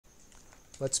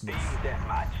Let's move. Team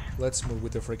deathmatch. Let's move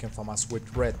with the freaking Famas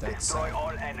with red. That's Destroy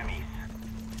all enemies.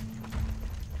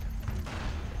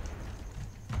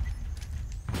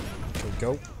 okay.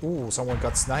 Go. Ooh, someone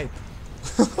got sniped.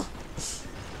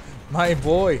 My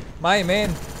boy, my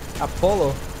man,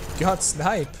 Apollo got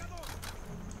sniped.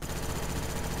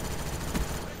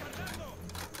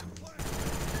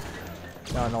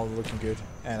 No, looking good.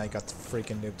 And I got the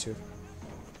freaking noob too.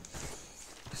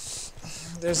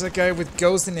 There's a guy with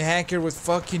Ghost and Hacker with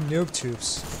fucking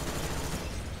Noobtubers.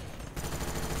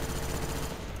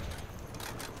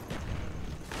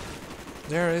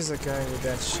 There is a guy with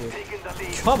that shit.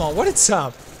 Come on, what is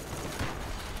up?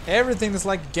 Everything is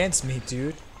like against me,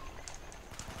 dude.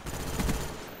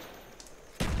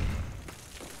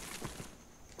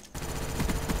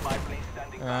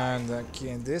 And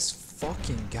again, this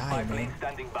fucking guy, man.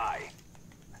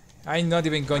 I'm not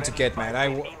even going to get mad.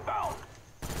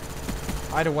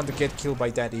 I don't want to get killed by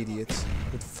that idiot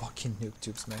with fucking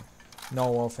Noobtubers, man.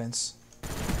 No offense.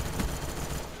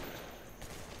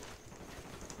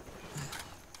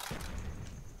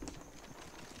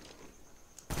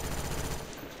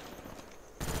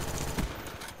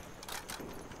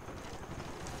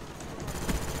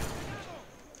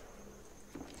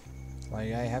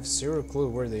 Like, I have zero clue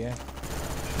where they are.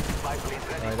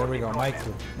 Alright, there we go. My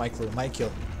clue. My clue. My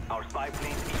kill. Our spy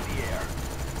plane in the air.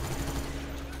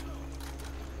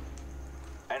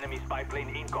 Enemy spy plane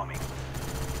incoming.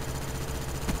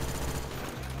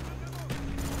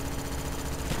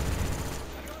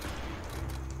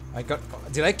 I got.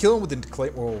 Did I kill him with the clay?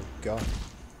 Oh god.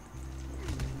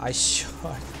 I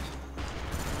shot.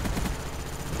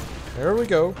 There we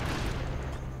go.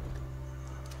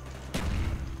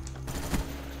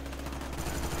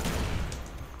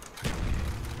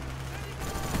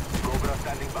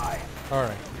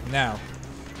 Alright, now.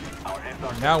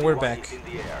 Now we're back.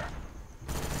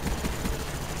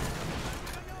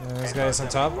 This guy is on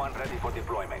top.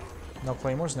 No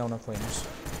claymores? No, no claymores.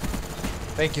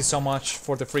 Thank you so much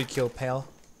for the free kill, pal.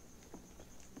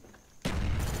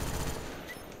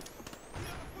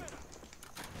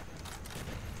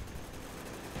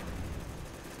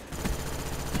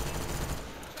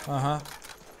 Uh-huh.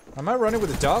 Am I running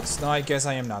with the dogs? No, I guess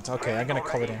I am not. Okay, I'm gonna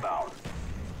call it in.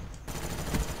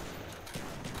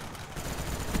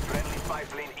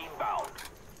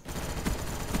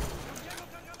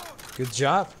 Good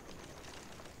job.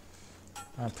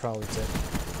 I'm probably dead.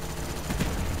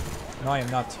 No, I am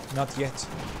not. Not yet.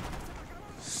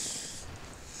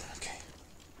 Okay.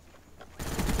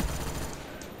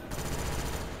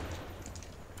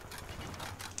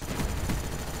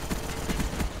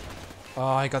 Oh,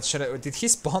 I got shot at. Did he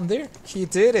spawn there? He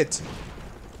did it.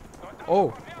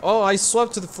 Oh. Oh, I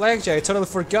swapped to the flag jack. I totally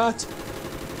forgot.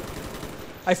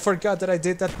 I forgot that I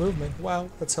did that movement. Wow,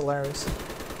 that's hilarious.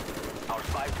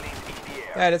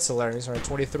 Yeah, that's hilarious. Alright,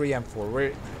 23 M4.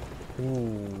 Where?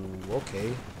 Ooh,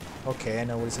 okay. Okay, I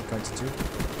know what is it going to do.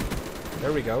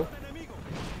 There we go.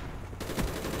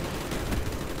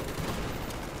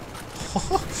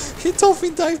 He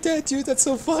dolphin dived that dude. That's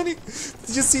so funny.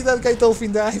 Did you see that guy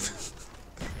dolphin dive?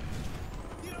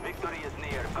 Victory is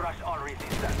near. Crush all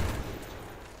resistance.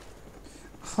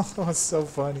 Oh, it's so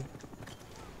funny.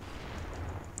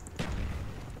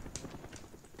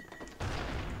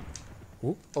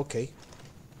 Ooh, okay.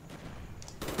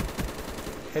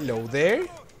 Hello there.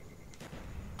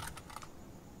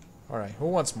 Alright, who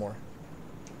wants more?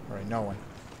 Alright, no one.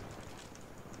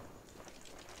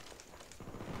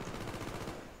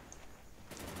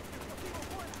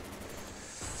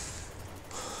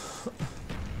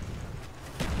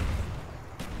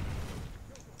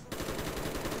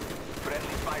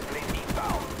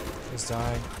 Just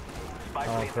die.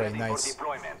 Oh, great, nice.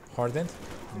 Hardened?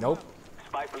 Nope.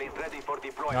 Spy plane ready for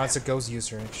deployment. No, it's a ghost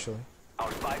user, actually.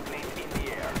 Our spy plane in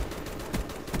the air.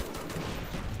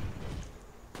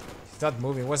 He's not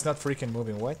moving. What's not freaking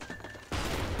moving? What?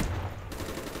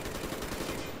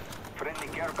 Friendly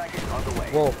care package on the way.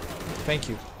 Whoa. Thank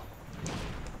you.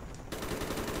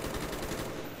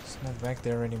 It's not back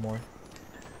there anymore.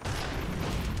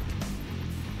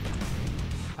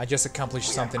 I just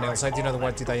accomplished something else. I didn't know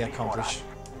what did I accomplish.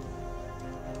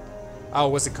 Oh,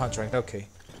 it was a contract. Okay.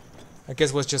 I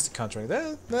guess it was just a contract.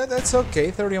 That's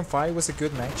okay. 30 on 5 was a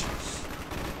good match.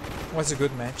 Was a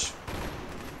good match.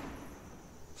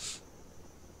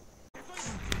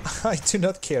 I do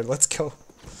not care. Let's go.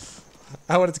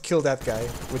 I wanted to kill that guy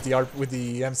with the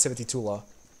M72 law.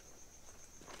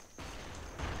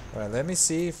 Alright, let me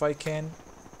see if I can.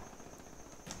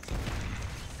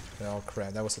 Oh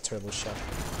crap, that was a terrible shot.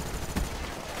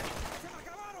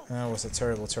 That was a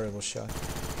terrible, terrible shot.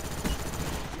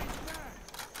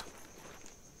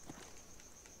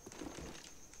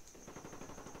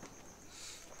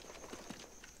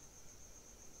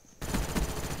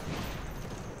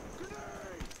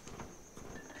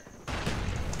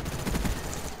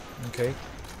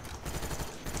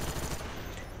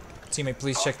 Teammate,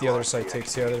 please check the other side. Take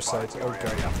the other side. Oh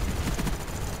god.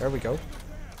 There we go.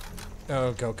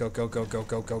 Oh, go, go, go, go, go,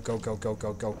 go, go, go, go, go,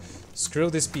 go, go. Screw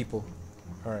these people.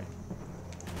 Alright.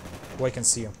 Oh, I can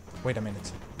see him. Wait a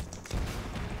minute.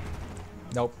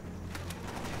 Nope.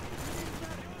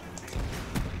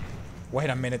 Wait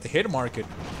a minute, the hit market.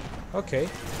 Okay.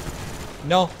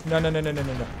 No, no, no, no, no, no,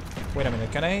 no, no. Wait a minute,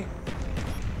 can I?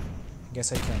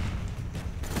 Guess I can.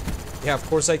 Yeah, of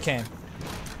course I can.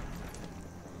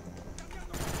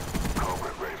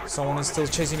 Someone is still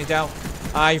chasing me down.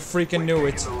 I freaking knew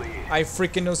it. I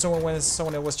freaking knew someone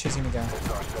was chasing me down.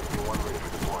 SR-71 ready for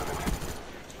deployment.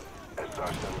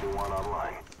 SR-71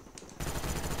 online.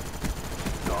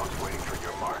 Dogs waiting for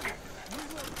your mark.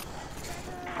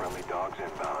 Friendly dogs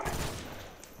inbound.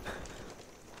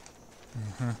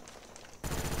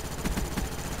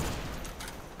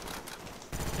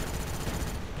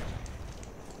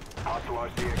 Hostile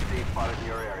RCXD spotted in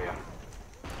your area.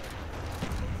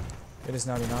 It is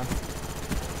not enough.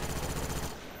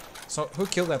 So, who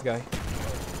killed that guy?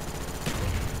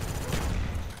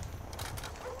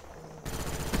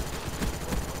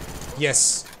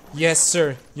 Yes. Yes,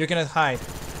 sir. You cannot hide.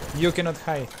 You cannot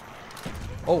hide.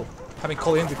 Oh, having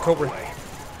called in the Cobra.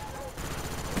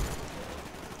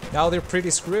 Now they're pretty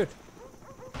screwed.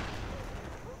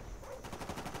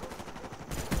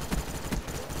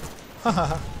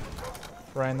 Haha.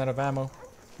 Ran out of ammo.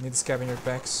 Need scavenger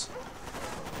packs.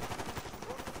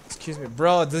 Excuse me,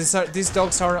 bro. These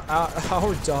dogs are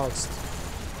our dogs.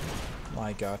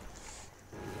 My god.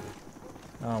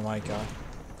 Oh my god.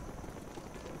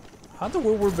 How do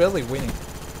we're barely winning?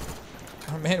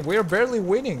 Oh man, we're barely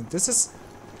winning. This is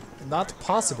not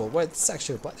possible. Well, it's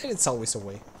actually, but it's always a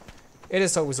way. It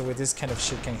is always a way this kind of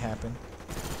shit can happen.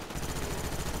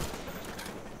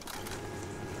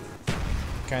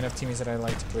 Kind of teammates that I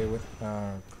like to play with.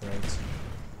 Oh, great.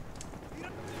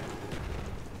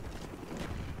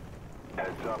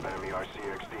 Heads up, enemy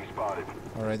RCXD spotted.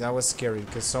 Alright, that was scary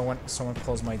because someone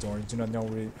closed my door. I do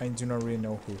not really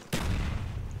know who.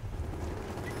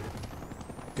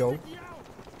 Go.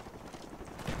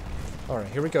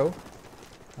 Alright, here we go.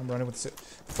 I'm running with the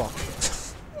fuck.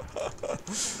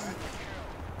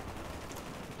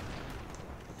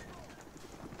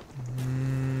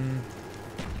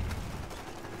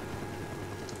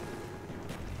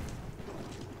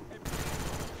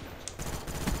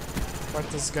 What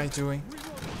is this guy doing?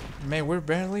 Man, we're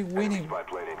barely winning. Spy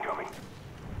plane incoming.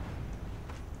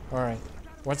 Alright,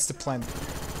 what's the plan?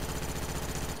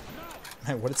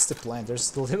 Man, what is the plan?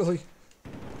 There's literally...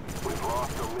 We've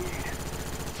lost the lead.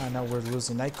 I know we're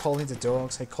losing. I call in the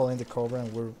dogs, I call in the Cobra,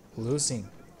 and we're losing.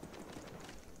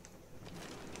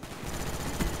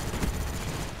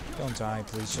 Don't die,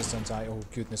 please. Just don't die. Oh,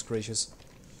 goodness gracious.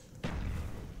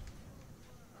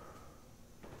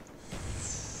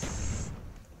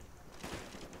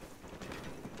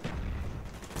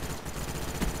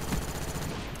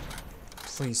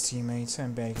 Please, teammates,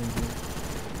 I'm begging you.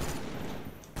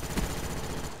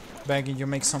 Begging you,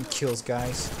 make some kills,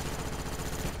 guys.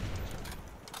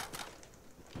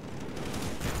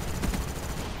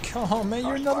 Come on, man,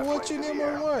 you're not watching him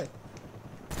or what?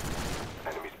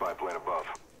 Enemy spy plane above.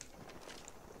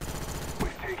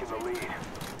 We've taken the lead.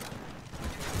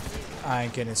 I'm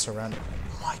getting surrounded.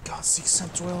 Oh my god, 6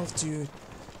 and 12, dude.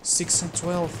 6 and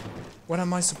 12. What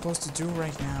am I supposed to do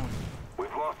right now?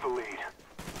 We've lost the lead.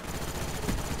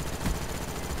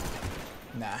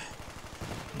 Nah.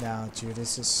 No, dude,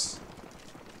 this is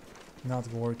not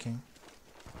working.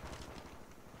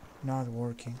 Not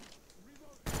working.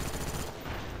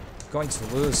 Going to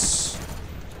lose.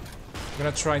 I'm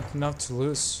gonna try not to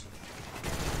lose.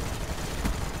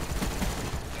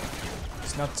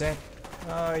 He's not dead.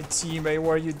 Oh, teammate,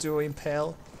 what are you doing,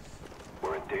 pal?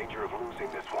 We're in danger of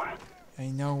losing this one. I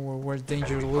know we're in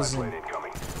danger of Enemy spy losing. plane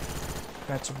incoming.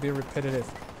 Got to be repetitive.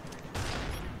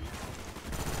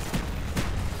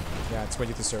 Yeah, it's what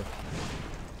you deserve.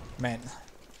 Man.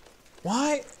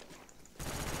 Why?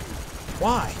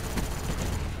 Why?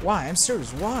 Why? I'm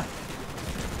serious, why?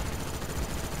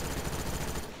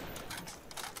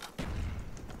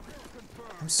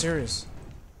 I'm serious.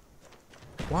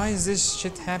 Why is this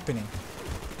shit happening?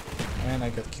 And I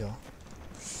got killed.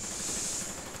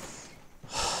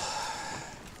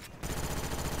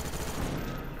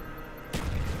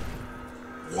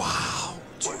 Wow.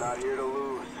 We're not here to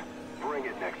lose. Bring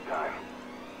it next time.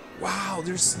 Wow,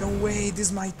 there's no way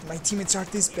my teammates are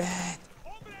this bad.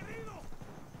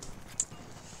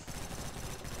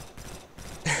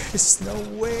 There's no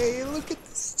way. Look at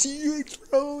this teammates,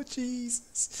 bro.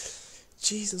 Jesus.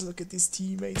 Jesus, look at these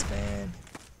teammates, man.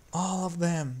 All of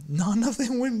them. None of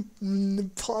them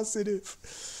went positive.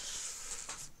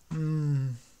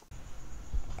 Here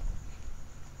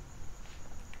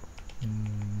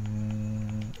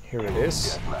it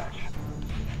is. Deathmatch.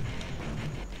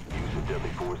 Use of deadly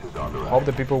force is authorized. Hope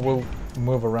the people will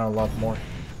move around a lot more.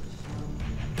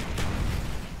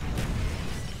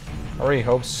 I really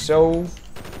hope so.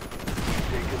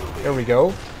 There we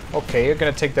go. Okay, I'm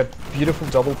gonna take that beautiful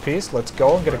double piece. Let's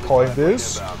go. I'm gonna call it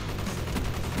this.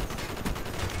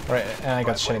 Alright, and I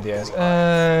got shot in the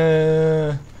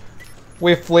ass.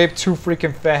 We flipped too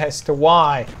freaking fast.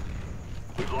 Why?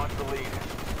 We've lost the lead.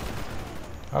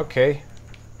 Okay.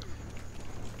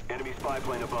 Enemy spy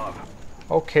plane above.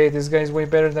 Okay, this guy's way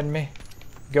better than me.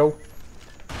 Go.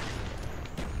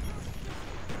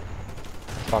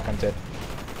 Fuck, I'm dead.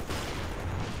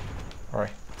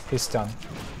 Alright, he's done.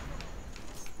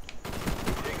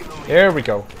 There we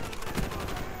go.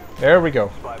 There we go.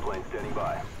 Spy plane standing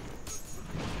by.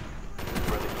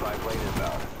 Friendly spy plane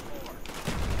inbound.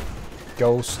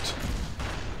 Ghost.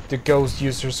 The ghost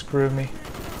user screwed me.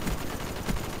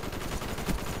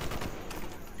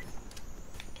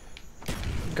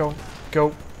 Go,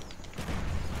 go.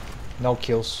 No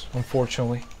kills,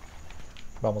 unfortunately.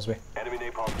 Vamos, ve. Enemy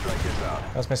napalm strike inbound.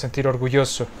 Hazme sentir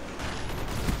orgulloso.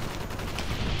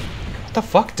 What the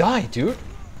fuck? Die, dude.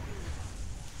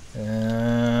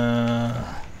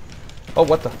 Oh,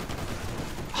 what the?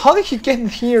 How did he get in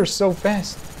here so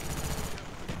fast?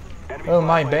 Enemy Oh, spy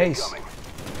my plane base. incoming.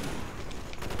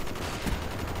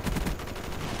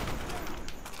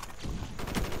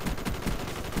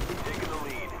 We've taken the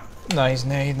lead. Nice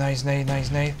nade, nice nade,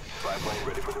 nice nade. Spy plane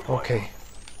ready for deployment. Okay.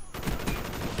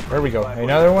 There we go.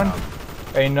 Another one.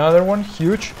 Another one.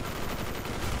 Huge.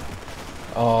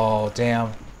 Oh,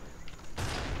 damn.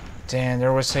 Damn,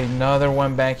 there was another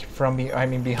one back from me. I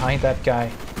mean, behind that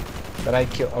guy that I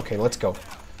killed. Okay, let's go.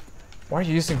 Why are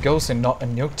you using ghosts and not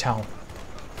in Nuketown?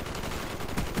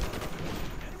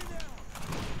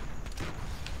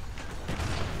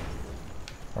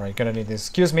 Alright, gonna need this.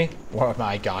 Excuse me. Oh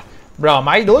my god. Bro,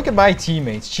 look at my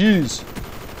teammates. Jeez.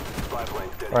 Spy plane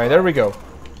standing Alright, there we go.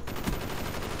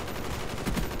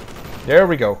 There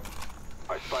we go.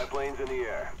 by. Our spy plane's in the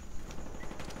air.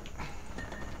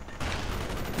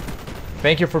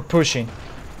 Thank you for pushing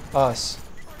us.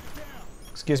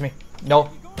 Excuse me. No.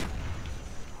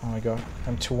 Oh my god.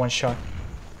 I'm too one shot.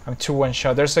 I'm too one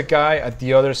shot. There's a guy at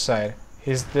the other side.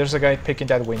 There's a guy picking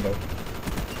that window.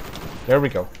 There we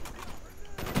go.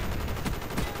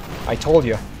 I told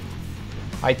you.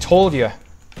 I told you.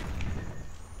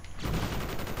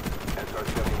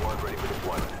 SR-71 ready for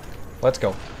deployment. Let's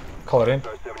go. Call it in.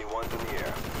 SR-71's in the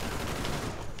air.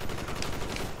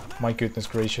 My goodness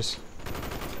gracious.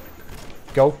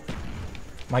 Go.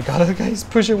 My god, the guy's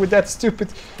pushing with that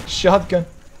stupid shotgun.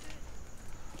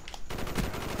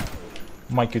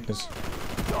 My goodness.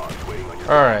 Dogs waiting on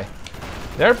your Alright.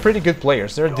 They're pretty good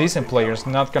players. They're decent players.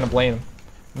 Not gonna blame them.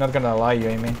 Not gonna lie you,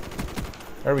 I mean.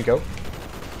 There we go.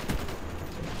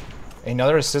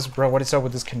 Another assist, bro. What is up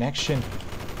with this connection?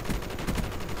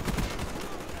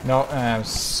 No, I'm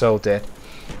so dead.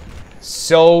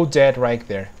 So dead right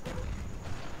there.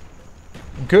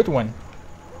 Good one.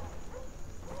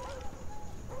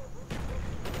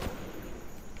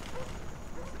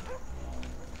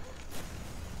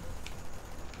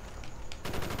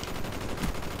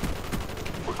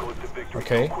 We're close to victory.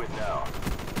 Okay. Don't quit now.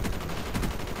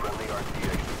 Friendly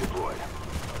RCXD deployed.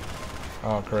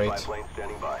 Oh, great. Spy plane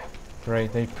standing by.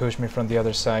 Great, they pushed me from the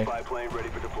other side. Spy plane ready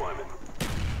for deployment.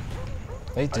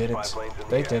 They did Our it. spy plane's in the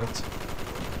They air. did it.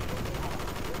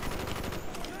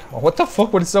 Oh, what the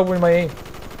fuck? What is up with my aim?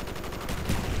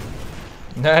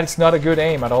 That's not a good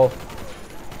aim at all.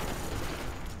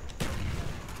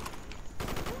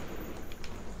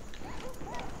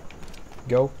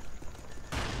 Go.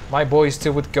 My boy is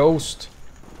still with Ghost.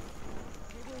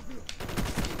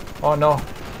 Oh no.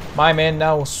 My man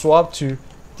now swapped to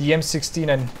the M16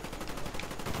 and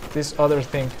this other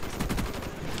thing.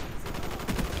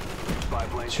 Spy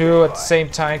plane Two at the standing same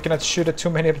time. Cannot shoot at too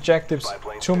many objectives. Spy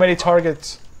plane Too many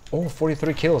targets. Oh,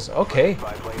 43 kills. Okay.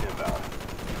 by. Spy plane inbound.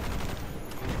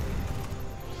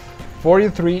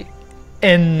 43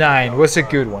 and 9 was a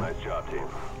good one. Nice job, team.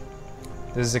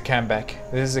 This is a comeback.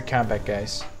 This is a comeback,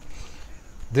 guys.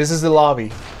 This is the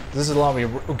lobby. This is the lobby.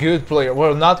 Good player.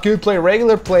 Well, not good player.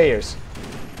 Regular players.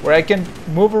 Where I can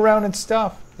move around and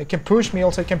stuff. They can push me.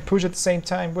 Also, I can push at the same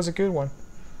time. It was a good one.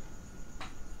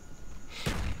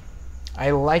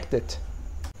 I liked it.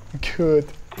 Good.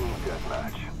 Team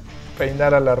deathmatch.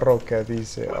 Peinar a la roca,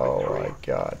 dice. Oh my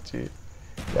god, dude.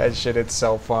 That shit is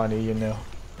so funny, you know.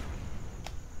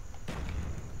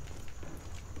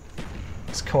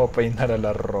 Es como peinar a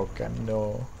la roca,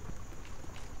 no.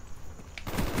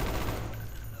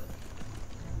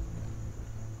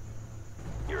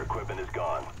 equipment is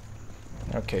gone.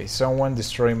 Okay, someone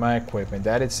destroyed my equipment.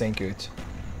 That is ain't good.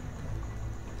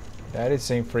 That is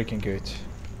ain't freaking good.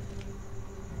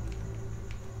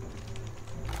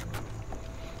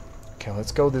 Okay,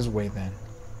 let's go this way then.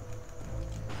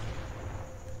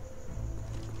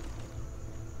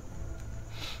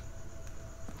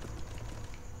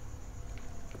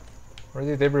 Where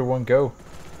did everyone go?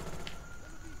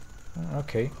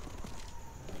 Okay.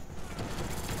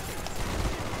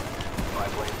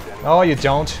 Oh, you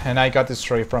don't, and I got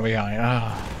destroyed from behind.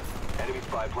 Ah. Enemy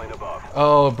spy plane above.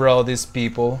 Oh, bro, these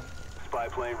people. Spy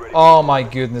plane ready. Oh my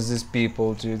goodness, these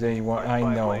people, dude. They want.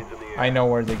 I know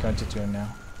where they're going to do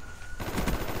now.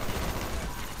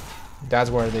 That's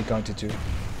where they're going to do.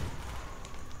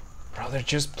 Bro, they're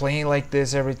just playing like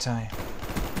this every time.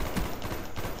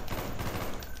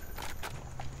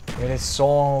 It is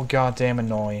so goddamn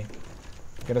annoying.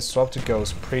 Gotta swap to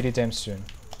Ghost pretty damn soon.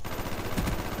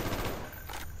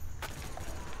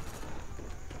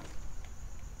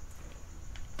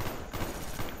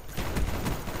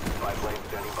 Spy plane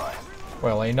standing by.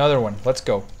 Well, another one. Let's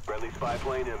go. Friendly spy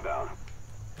plane inbound.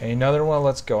 Another one.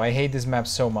 Let's go. I hate this map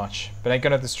so much, but I'm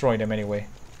gonna destroy them anyway.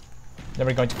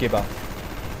 Never going to give up.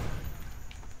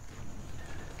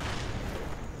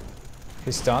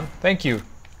 He's done. Thank you.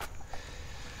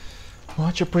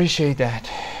 Much appreciate that.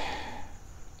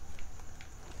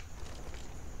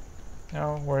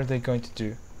 Now, what are they going to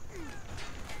do?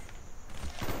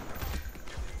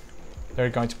 They're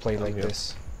going to play like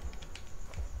this.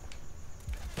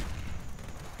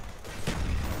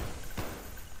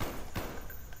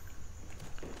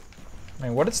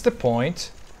 Man, what is the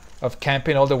point of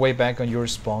camping all the way back on your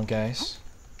spawn, guys?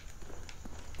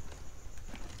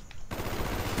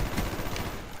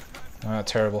 Ah,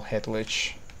 terrible head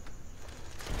glitch.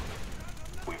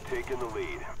 We've taken the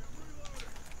lead.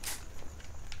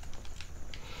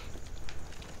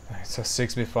 It's a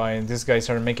 6v5 and these guys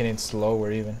are making it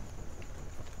slower even.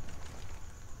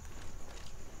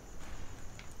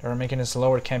 They're making it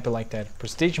slower camping like that.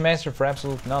 Prestige Master for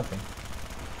absolute nothing.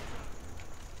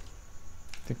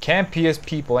 The campiest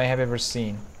people I have ever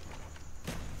seen.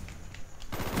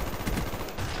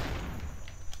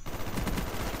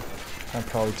 I'm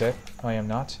probably dead. I am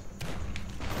not.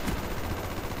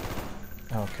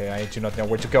 Okay, I do not know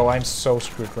where to go. I'm so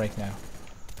screwed right now.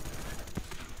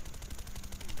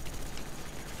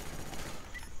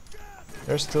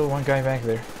 There's still one guy back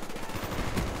there.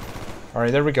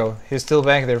 Alright, there we go. He's still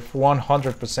back there,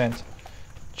 100%.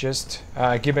 Just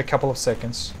give me a couple of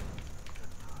seconds.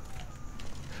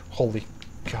 Holy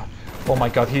God. Oh my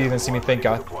God, he didn't see me, thank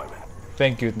God.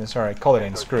 Thank goodness. Alright, call it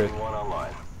in, screw it.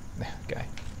 Guy.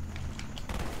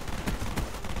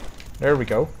 There we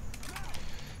go.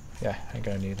 Yeah, I'm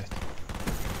gonna need it.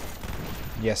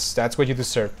 Yes, that's what you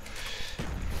deserve.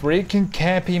 Freaking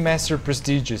campy master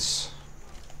prestigious.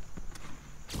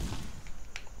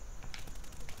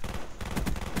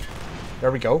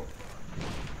 There we go.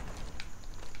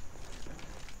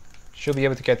 Should be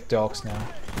able to get dogs now.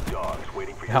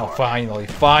 Oh,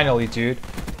 finally, dude.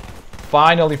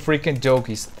 Finally, freaking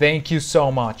doggies. Thank you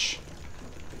so much.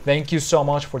 Thank you so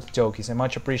much for the doggies. I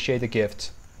much appreciate the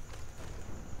gift.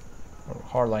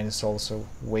 Hardline is also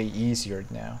way easier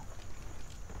now.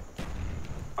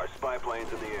 Our spy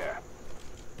planes in the air.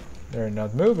 They're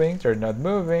not moving. They're not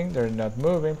moving. They're not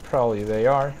moving. Probably they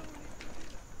are.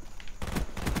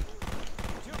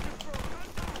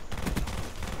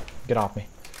 Get off me.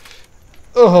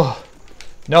 Oh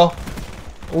no.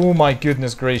 Oh my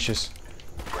goodness gracious.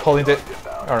 Holding it.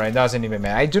 Alright, doesn't even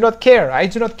matter. I do not care. I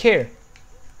do not care.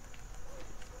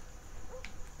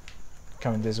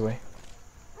 Coming this way.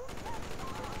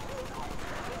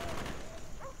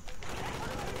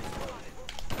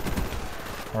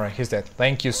 Alright, he's dead.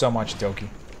 Thank you so much, Doki.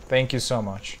 Thank you so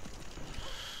much.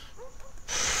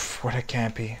 What a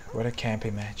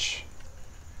campy match.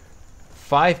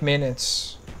 5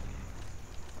 minutes.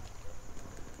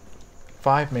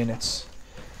 5 minutes.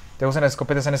 ¿Te gustan las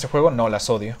escopetas en ese juego? No, las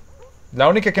odio. La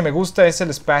única que me gusta es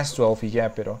el Spas 12 y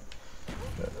ya, pero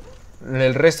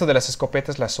el resto de las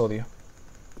escopetas las odio.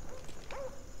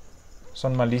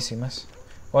 Son malísimas.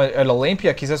 Bueno, el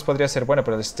Olympia quizás podría ser bueno,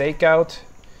 pero el Stakeout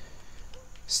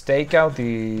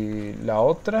y la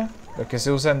otra, la que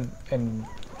se usan en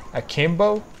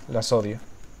Akimbo, las odio.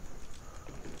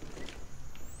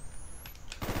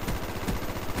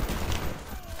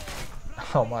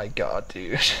 Oh my God,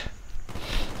 dude.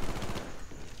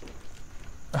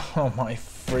 Oh my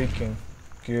freaking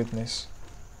goodness.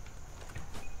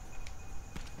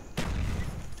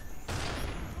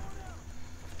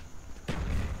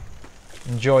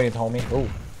 Enjoy it, homie. Oh.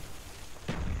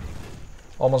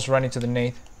 Almost ran into the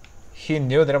nade. He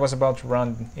knew that I was about to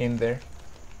run in there.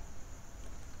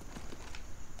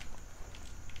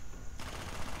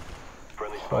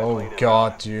 Oh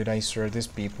god, dude, I swear, these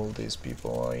people,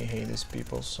 I hate these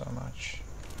people so much.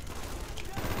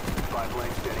 Spy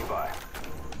plane standing by.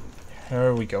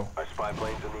 Here we go. Our spy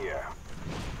plane's in the air.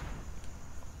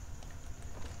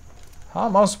 How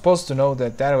am I supposed to know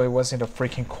that that way was in the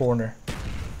freaking corner? I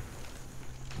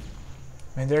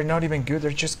mean, they're not even good,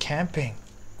 they're just camping.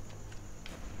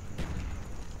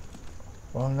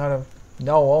 Well,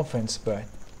 no offense, but...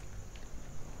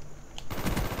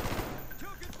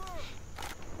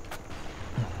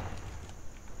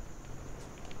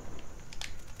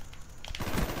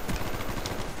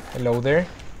 Hello there.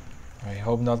 I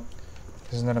hope not.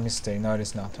 This is not a mistake. No, it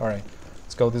is not. Alright.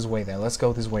 Let's go this way then. Let's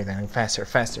go this way then. Faster,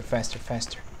 faster, faster,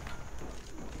 faster.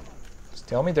 Just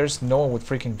tell me there's no one with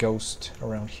freaking ghost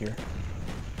around here.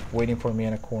 Waiting for me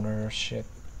in a corner or shit.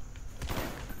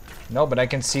 No, but I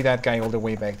can see that guy all the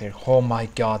way back there. Oh my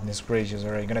goodness gracious.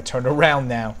 Alright, gonna turn around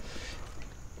now.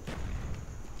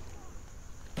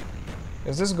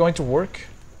 Is this going to work?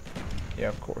 Yeah,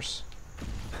 of course.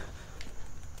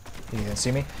 You didn't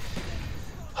see me?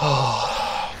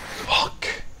 Oh, fuck.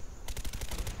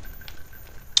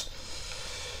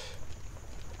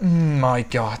 My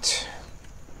god.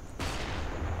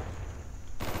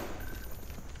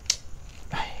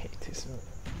 I hate this.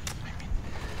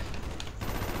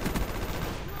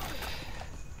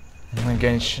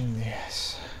 Again,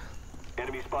 yes.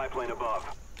 Enemy spy plane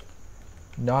above.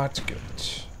 Not good.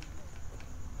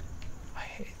 I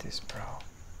hate this, bro.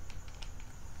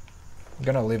 I'm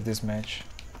gonna leave this match.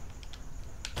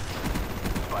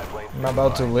 I'm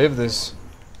about to leave this.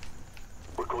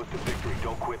 We're close to victory.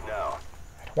 Don't quit now.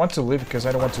 I don't want to leave because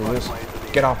I don't want to lose.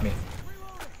 Get off me.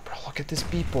 Bro, look at these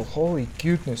people. Holy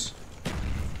goodness.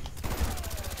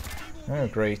 Oh,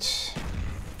 great.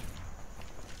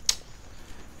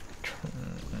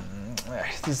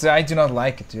 I do not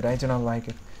like it, dude. I do not like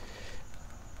it.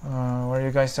 What are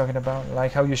you guys talking about?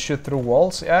 Like how you shoot through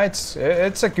walls? Yeah,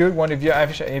 it's a good one. If you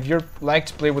like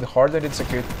to play with hardened, it's a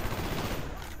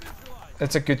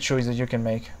good choice that you can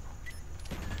make.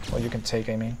 Or you can take,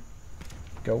 I mean.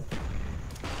 Go.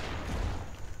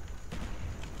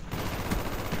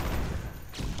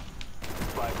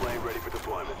 Spy plane ready for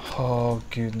deployment. Oh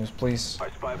goodness, please. Our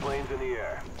spy plane's in the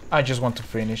air. I just want to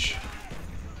finish.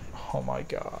 Oh my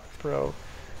god, bro.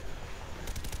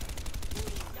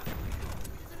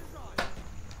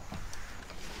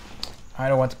 I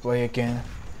don't want to play again.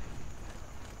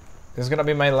 This is gonna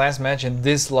be my last match in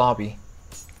this lobby.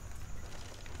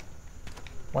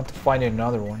 Want to find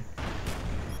another one.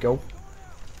 Go.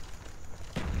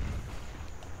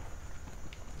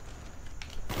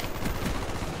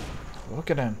 Look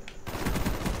at him.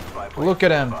 Look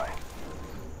at him.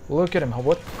 Look at him.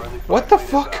 What the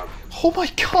fuck? Oh my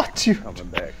god, dude. Coming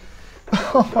back.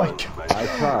 Oh my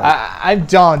god. I'm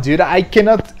done, dude. I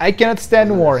cannot stand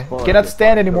more. Cannot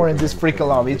stand anymore in this freaking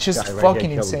lobby. It's just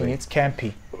fucking insane. It's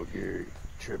campy.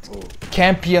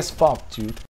 Campy as fuck, dude.